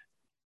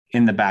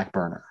in the back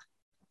burner,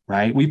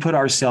 right? We put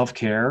our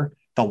self-care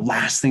the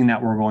last thing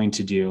that we're going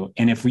to do.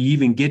 And if we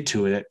even get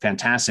to it,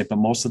 fantastic. But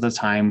most of the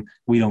time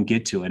we don't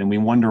get to it. And we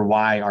wonder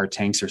why our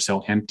tanks are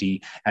so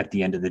empty at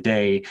the end of the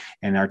day.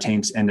 And our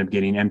tanks end up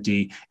getting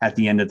empty at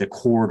the end of the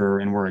quarter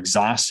and we're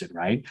exhausted,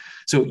 right?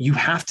 So you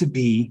have to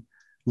be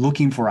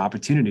looking for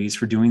opportunities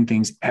for doing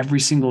things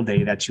every single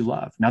day that you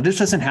love. Now, this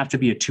doesn't have to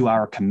be a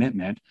 2-hour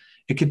commitment.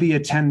 It could be a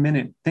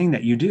 10-minute thing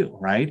that you do,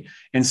 right?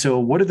 And so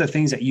what are the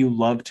things that you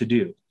love to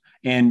do?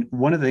 And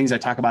one of the things I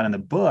talk about in the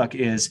book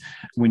is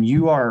when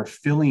you are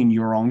filling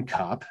your own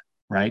cup,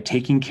 right,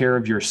 taking care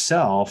of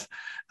yourself,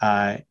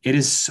 it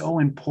is so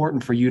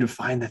important for you to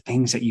find the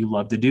things that you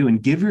love to do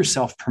and give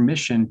yourself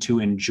permission to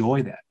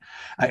enjoy that.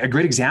 A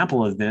great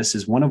example of this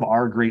is one of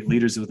our great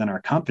leaders within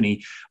our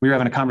company. We were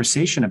having a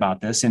conversation about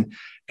this, and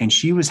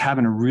she was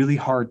having a really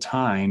hard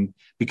time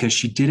because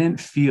she didn't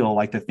feel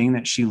like the thing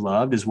that she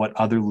loved is what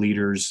other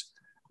leaders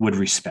would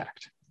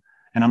respect.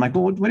 And I'm like,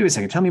 well, wait a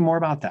second, tell me more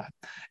about that.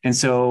 And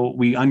so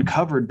we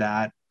uncovered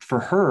that for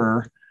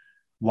her,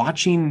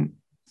 watching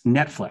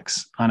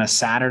Netflix on a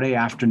Saturday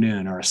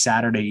afternoon or a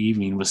Saturday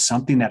evening was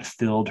something that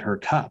filled her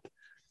cup.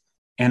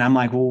 And I'm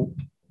like, well,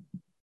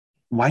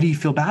 why do you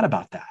feel bad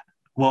about that?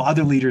 Well,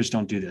 other leaders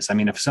don't do this. I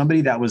mean, if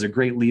somebody that was a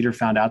great leader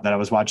found out that I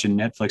was watching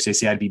Netflix, they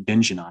say I'd be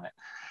binging on it.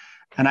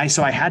 And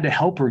so I had to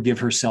help her give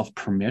herself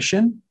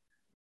permission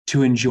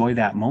to enjoy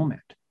that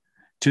moment,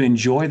 to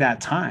enjoy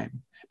that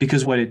time.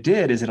 Because what it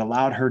did is it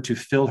allowed her to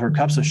fill her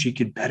cup so she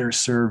could better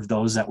serve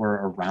those that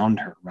were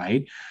around her,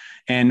 right?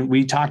 And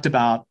we talked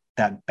about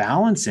that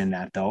balance in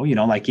that, though,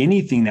 like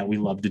anything that we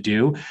love to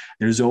do,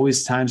 there's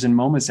always times and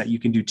moments that you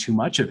can do too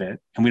much of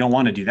it, and we don't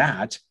want to do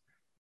that.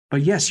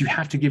 But yes, you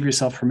have to give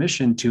yourself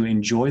permission to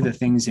enjoy the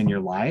things in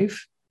your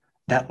life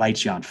that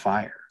lights you on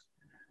fire.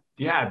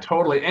 Yeah,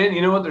 totally. And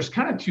you know what? There's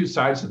kind of two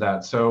sides to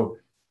that. So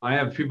I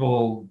have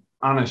people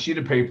on a sheet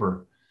of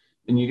paper,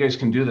 and you guys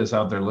can do this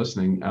out there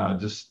listening.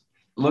 Just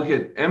look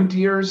at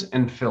emptiers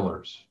and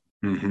fillers,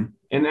 and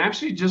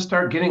actually just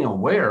start getting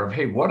aware of,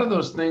 hey, what are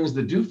those things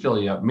that do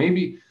fill you up?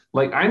 Maybe,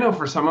 like, I know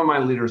for some of my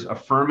leaders,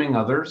 affirming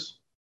others,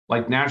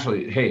 like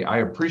naturally, hey, I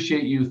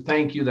appreciate you.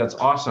 Thank you. That's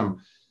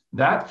awesome.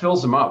 That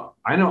fills them up.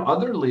 I know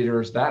other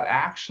leaders that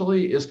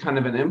actually is kind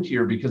of an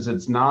emptier because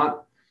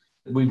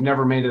we've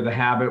never made it a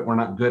habit. We're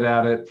not good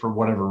at it for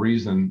whatever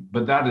reason,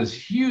 but that is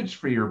huge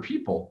for your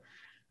people.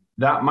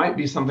 That might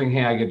be something,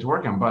 hey, I get to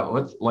work on,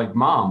 but like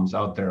moms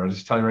out there, I'll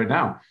just tell you right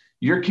now,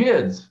 your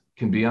kids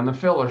can be on the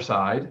filler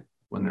side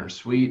when they're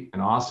sweet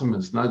and awesome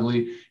and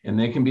snuggly, and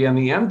they can be on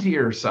the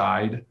emptier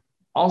side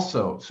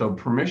also. So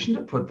permission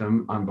to put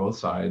them on both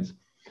sides.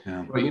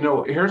 Yeah. But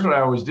here's what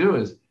I always do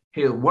is,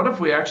 hey, what if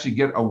we actually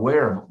get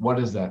aware of what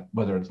is that,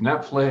 whether it's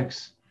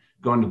Netflix,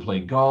 going to play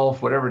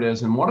golf, whatever it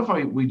is. And what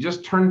if we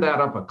just turn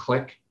that up a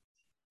click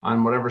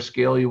on whatever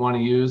scale you want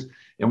to use,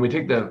 and we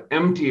take the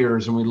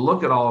emptiers and we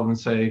look at all of them and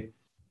say,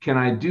 can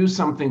I do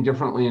something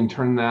differently and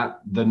turn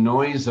the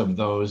noise of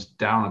those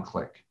down a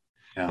click?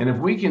 Yeah. And if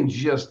we can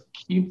just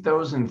keep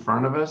those in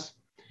front of us,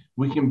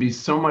 we can be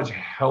so much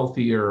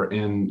healthier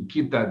and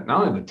keep that,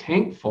 not only the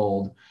tank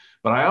full,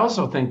 but I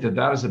also think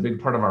that is a big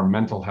part of our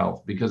mental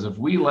health, because if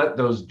we let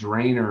those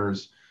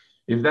drainers,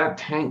 if that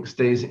tank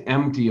stays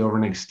empty over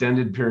an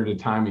extended period of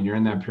time and you're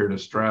in that period of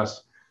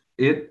stress,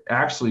 it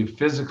actually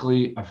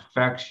physically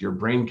affects your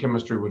brain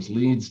chemistry, which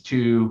leads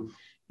to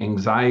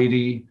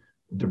anxiety,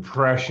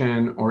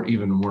 depression, or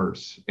even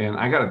worse. And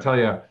I got to tell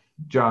you,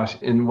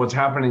 Josh, in what's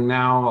happening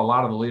now, a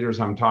lot of the leaders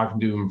I'm talking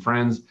to and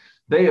friends,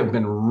 they have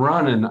been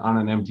running on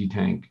an empty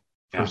tank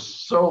for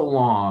so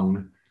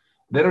long,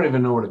 they don't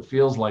even know what it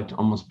feels like to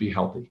almost be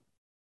healthy.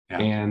 Yeah.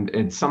 And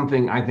it's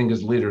something I think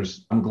as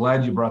leaders, I'm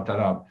glad you brought that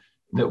up,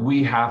 that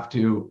we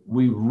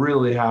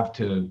really have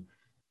to,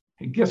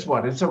 Hey, guess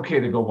what? It's okay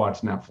to go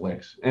watch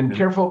Netflix. And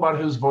careful about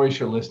whose voice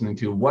you're listening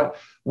to. What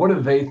do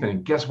they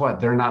think? Guess what?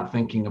 They're not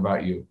thinking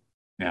about you.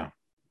 Yeah.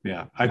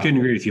 Yeah. I couldn't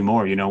agree with you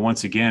more.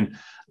 Once again,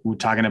 we're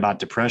talking about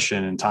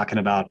depression and talking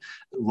about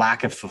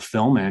lack of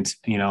fulfillment.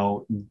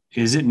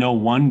 Is it no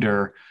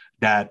wonder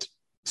that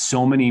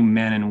so many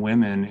men and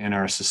women in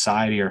our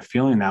society are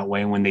feeling that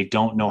way when they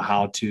don't know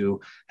how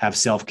to have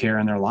self-care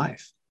in their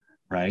life?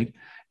 Right.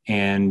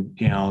 And,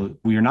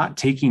 we are not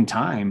taking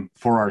time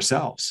for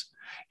ourselves.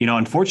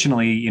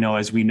 Unfortunately,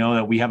 as we know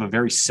that we have a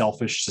very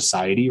selfish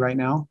society right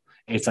now.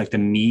 It's like the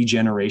me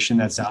generation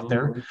that's out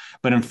there.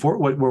 But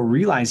what we're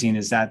realizing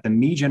is that the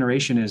me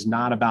generation is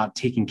not about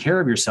taking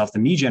care of yourself. The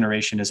me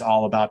generation is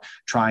all about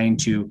trying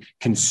to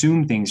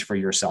consume things for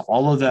yourself.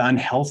 All of the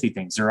unhealthy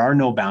things. There are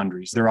no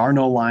boundaries. There are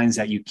no lines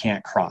that you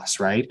can't cross,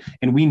 right?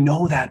 And we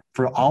know that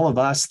for all of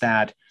us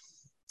that,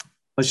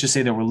 let's just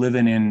say that we're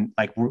living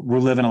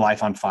a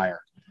life on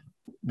fire.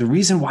 The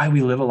reason why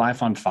we live a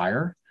life on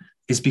fire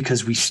is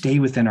because we stay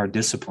within our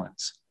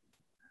disciplines.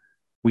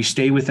 We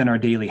stay within our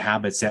daily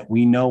habits that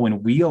we know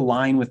when we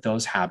align with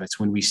those habits,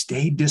 when we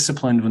stay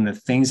disciplined, when the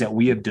things that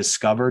we have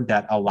discovered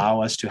that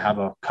allow us to have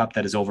a cup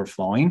that is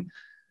overflowing,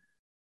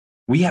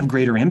 we have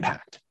greater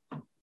impact.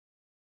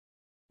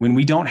 When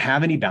we don't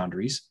have any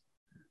boundaries,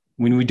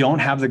 when we don't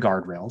have the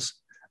guardrails,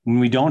 when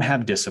we don't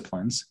have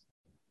disciplines,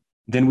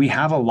 then we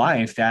have a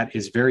life that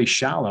is very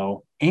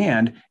shallow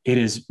and it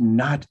is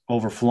not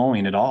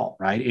overflowing at all,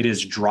 right? It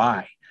is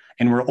dry.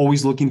 And we're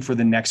always looking for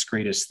the next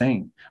greatest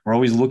thing. We're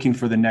always looking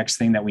for the next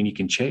thing that we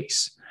can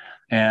chase.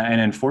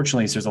 And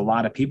unfortunately, there's a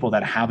lot of people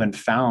that haven't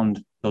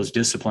found those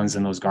disciplines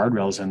and those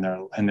guardrails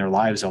in their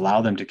lives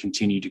allow them to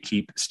continue to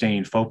keep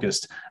staying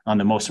focused on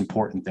the most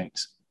important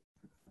things.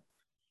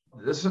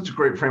 This is such a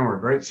great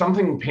framework, right?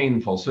 Something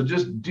painful. So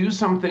just do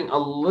something a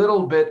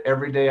little bit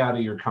every day out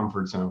of your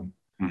comfort zone,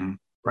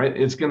 right?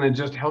 It's going to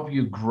just help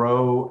you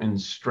grow and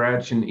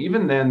stretch. And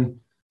even then,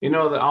 that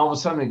all of a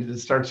sudden it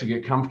starts to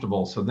get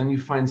comfortable. So then you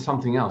find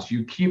something else.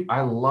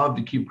 I love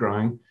to keep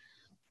growing.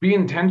 Be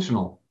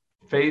intentional.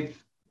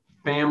 Faith,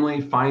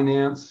 family,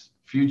 finance,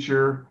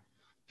 future,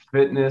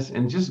 fitness,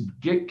 and just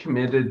get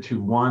committed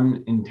to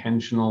one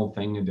intentional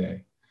thing a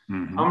day.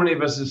 How many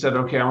of us have said,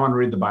 okay, I want to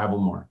read the Bible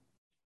more?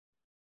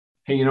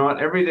 Hey, you know what?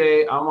 Every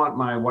day I want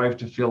my wife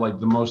to feel like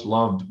the most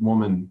loved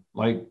woman.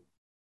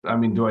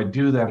 Do I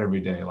do that every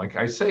day?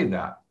 I say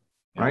that,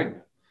 right?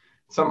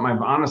 Something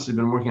I've honestly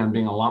been working on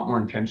being a lot more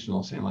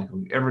intentional,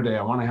 saying every day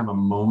I want to have a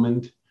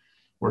moment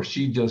where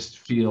she just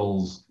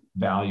feels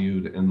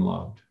valued and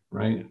loved,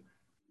 right?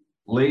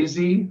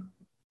 Lazy,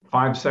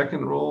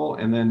 5-second rule.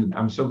 And then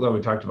I'm so glad we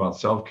talked about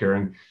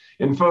self-care.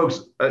 And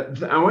folks,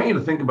 I want you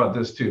to think about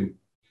this too,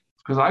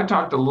 because I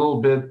talked a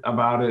little bit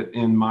about it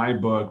in my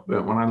book,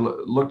 but when I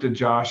looked at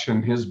Josh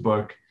and his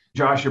book,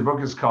 Josh, your book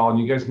is called,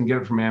 and you guys can get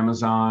it from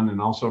Amazon and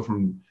also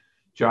from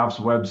Jobs'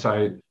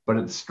 website, but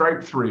it's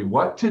Strike 3,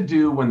 what to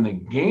do when the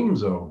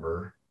game's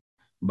over,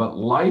 but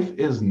life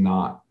is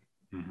not.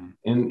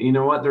 And you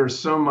know what? There's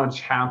so much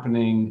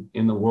happening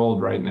in the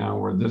world right now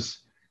where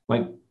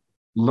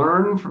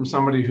learn from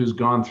somebody who's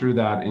gone through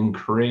that and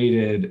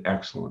created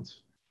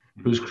excellence,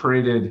 who's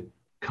created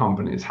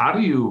companies.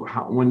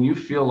 When you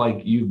feel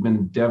like you've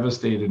been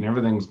devastated and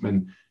everything's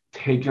been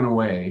taken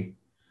away,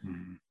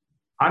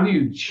 how do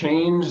you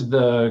change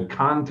the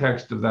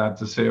context of that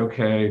to say,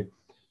 okay,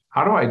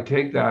 how do I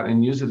take that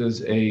and use it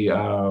as a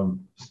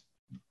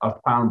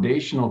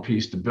foundational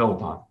piece to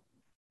build on,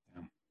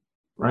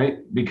 right?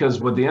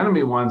 Because what the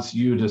enemy wants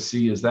you to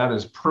see is that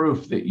as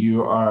proof that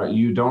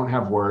you don't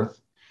have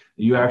worth,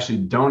 you actually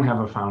don't have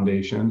a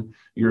foundation.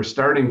 You're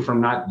starting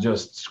from not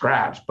just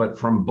scratch, but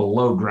from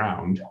below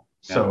ground.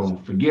 So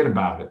forget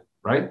about it,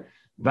 right?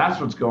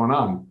 That's what's going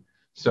on.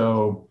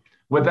 So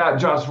with that,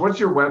 Josh, what's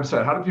your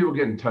website? How do people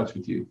get in touch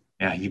with you?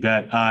 Yeah, you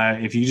bet.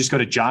 If you just go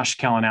to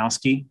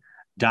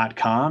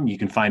joshkalinowski.com, you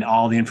can find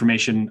all the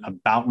information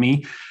about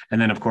me. And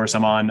then, of course,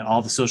 I'm on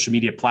all the social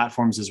media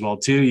platforms as well,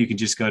 too. You can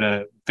just go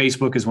to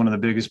Facebook is one of the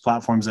biggest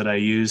platforms that I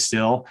use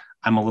still.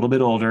 I'm a little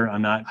bit older.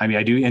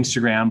 I do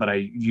Instagram, but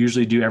I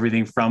usually do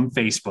everything from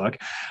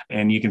Facebook.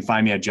 And you can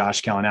find me at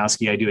Josh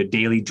Kalinowski. I do a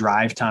daily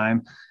drive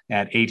time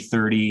at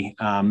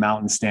 8:30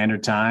 Mountain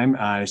Standard Time.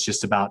 It's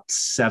just about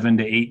 7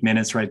 to 8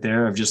 minutes right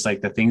there of just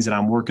the things that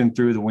I'm working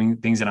through, the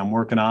things that I'm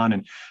working on,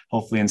 and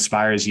hopefully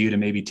inspires you to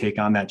maybe take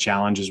on that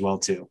challenge as well,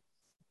 too.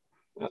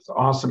 That's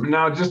awesome.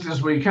 Now, just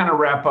as we kind of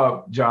wrap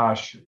up,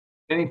 Josh,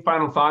 any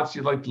final thoughts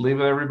you'd like to leave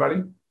with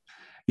everybody?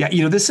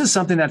 Yeah, this is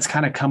something that's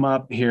kind of come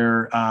up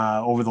here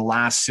over the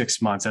last 6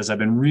 months as I've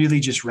been really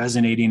just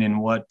resonating in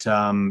what,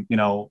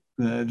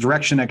 the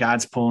direction that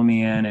God's pulling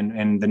me in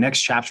and the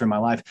next chapter in my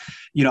life.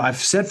 I've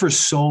said for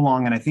so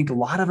long, and I think a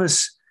lot of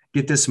us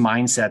get this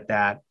mindset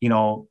that,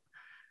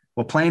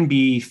 plan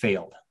B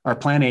failed. Or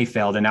plan A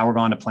failed, and now we're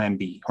going to plan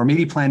B. Or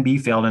maybe plan B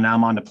failed, and now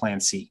I'm on to plan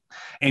C.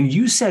 And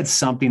you said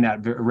something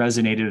that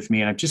resonated with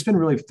me, and I've just been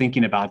really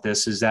thinking about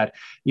this, is that,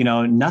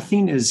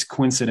 nothing is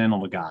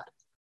coincidental to God,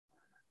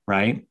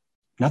 right?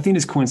 Nothing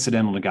is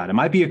coincidental to God. It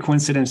might be a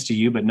coincidence to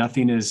you, but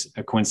nothing is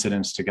a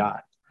coincidence to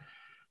God.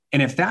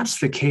 And if that's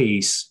the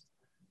case,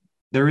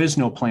 there is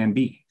no plan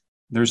B.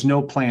 There's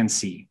no plan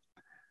C.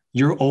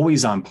 You're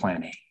always on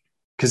plan A,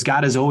 because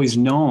God has always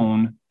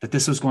known that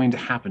this was going to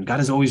happen. God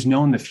has always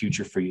known the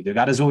future for you.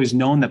 God has always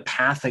known the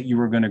path that you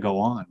were going to go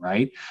on,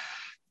 right?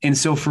 And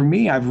so for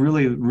me, I've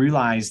really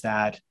realized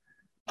that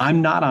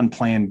I'm not on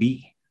plan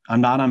B.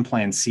 I'm not on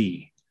plan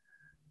C.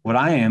 What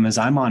I am is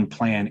I'm on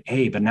plan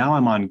A, but now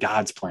I'm on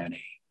God's plan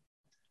A,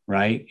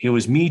 right? It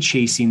was me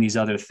chasing these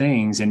other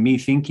things and me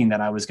thinking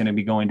that I was going to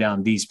be going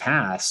down these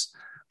paths,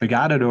 but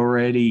God had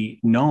already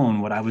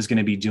known what I was going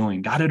to be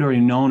doing. God had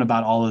already known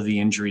about all of the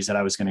injuries that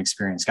I was going to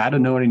experience. God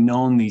had already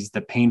known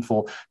the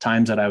painful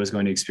times that I was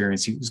going to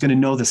experience. He was going to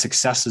know the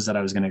successes that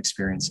I was going to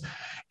experience.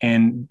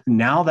 And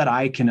now that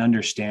I can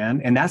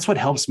understand, and that's what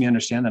helps me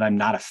understand that I'm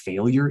not a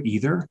failure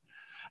either,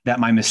 that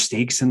my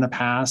mistakes in the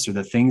past or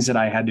the things that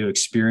I had to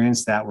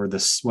experience that were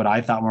what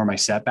I thought were my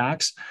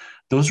setbacks,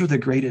 those were the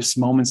greatest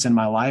moments in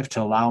my life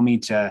to allow me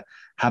to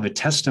have a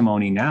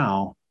testimony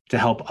now to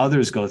help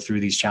others go through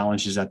these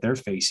challenges that they're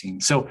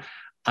facing. So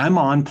I'm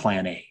on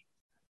plan A.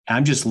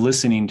 I'm just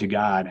listening to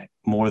God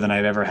more than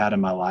I've ever had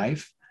in my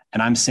life.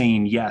 And I'm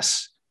saying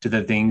yes to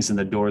the things and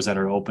the doors that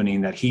are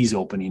opening, that He's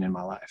opening in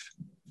my life.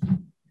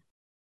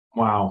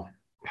 Wow.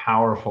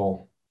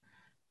 Powerful.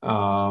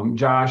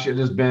 Josh, it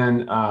has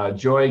been a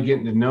joy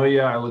getting to know you.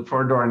 I look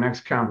forward to our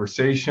next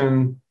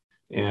conversation.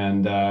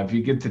 And if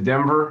you get to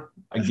Denver,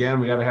 again,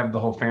 we got to have the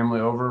whole family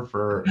over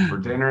for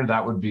dinner.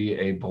 That would be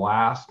a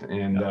blast.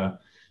 And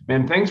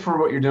man, thanks for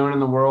what you're doing in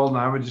the world. And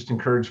I would just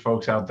encourage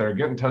folks out there,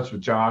 get in touch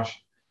with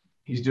Josh.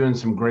 He's doing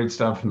some great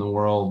stuff in the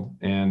world.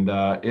 And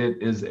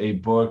it is a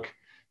book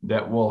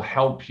that will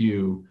help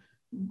you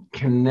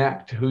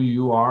connect who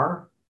you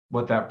are,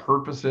 what that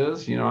purpose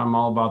is. You know, I'm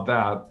all about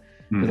that,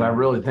 because I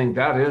really think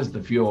that is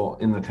the fuel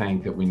in the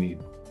tank that we need,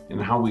 and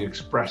how we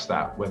express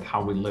that with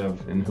how we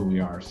live and who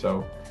we are.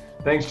 So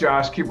thanks,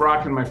 Josh. Keep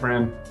rocking, my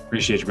friend.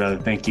 Appreciate you, brother.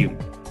 Thank you.